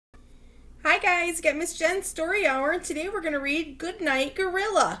Hi guys, got Miss Jen's Story Hour, and today we're going to read Goodnight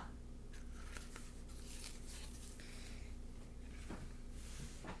Gorilla.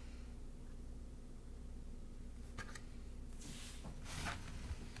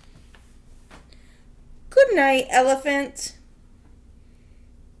 Good night, elephant.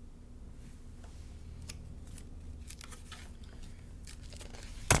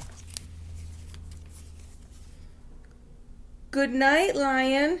 Good night,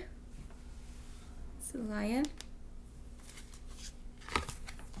 lion. It's a lion.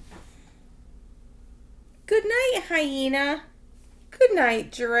 Good night, hyena. Good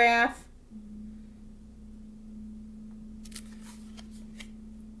night, giraffe.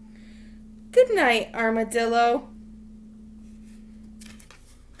 Good night, armadillo.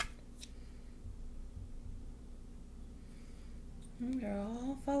 They're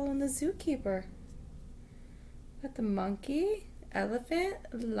all following the zookeeper. Got the monkey, elephant,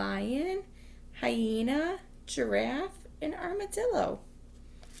 lion, hyena, giraffe, and armadillo.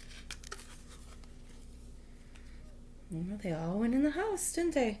 Well, they all went in the house,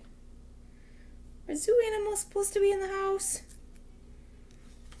 didn't they? Are zoo animals supposed to be in the house?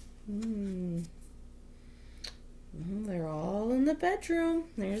 Well, they're all in the bedroom.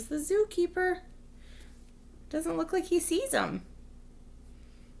 There's the zookeeper. Doesn't look like he sees them.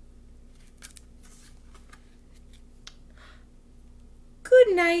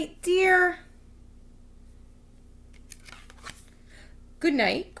 Good night, dear. Good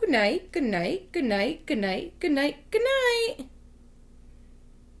night, good night, good night, good night, good night, good night, good night.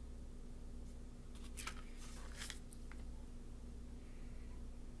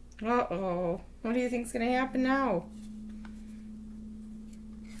 Uh-oh. What do you think's gonna happen now?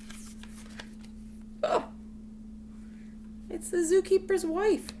 Oh! It's the zookeeper's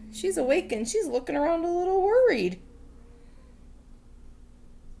wife. She's awake and she's looking around a little worried.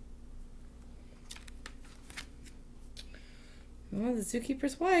 Well, the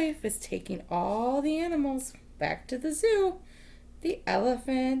zookeeper's wife is taking all the animals back to the zoo. The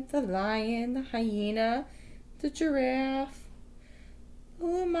elephant, the lion, the hyena, the giraffe, the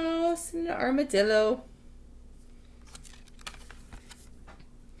little mouse, and the armadillo.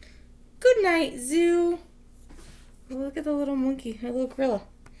 Good night, zoo. Look at the little monkey, the little gorilla.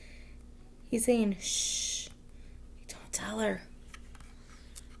 He's saying, shh, don't tell her.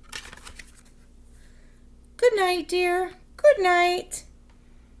 Good night, dear. Good night.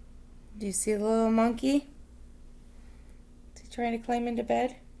 Do you see the little monkey? Is he trying to climb into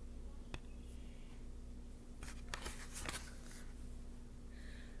bed?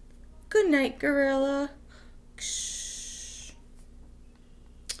 Good night, gorilla. Shh.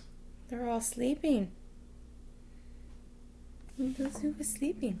 They're all sleeping. The zoo is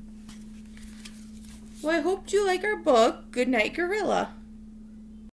sleeping. Well, I hope you like our book, Goodnight Gorilla.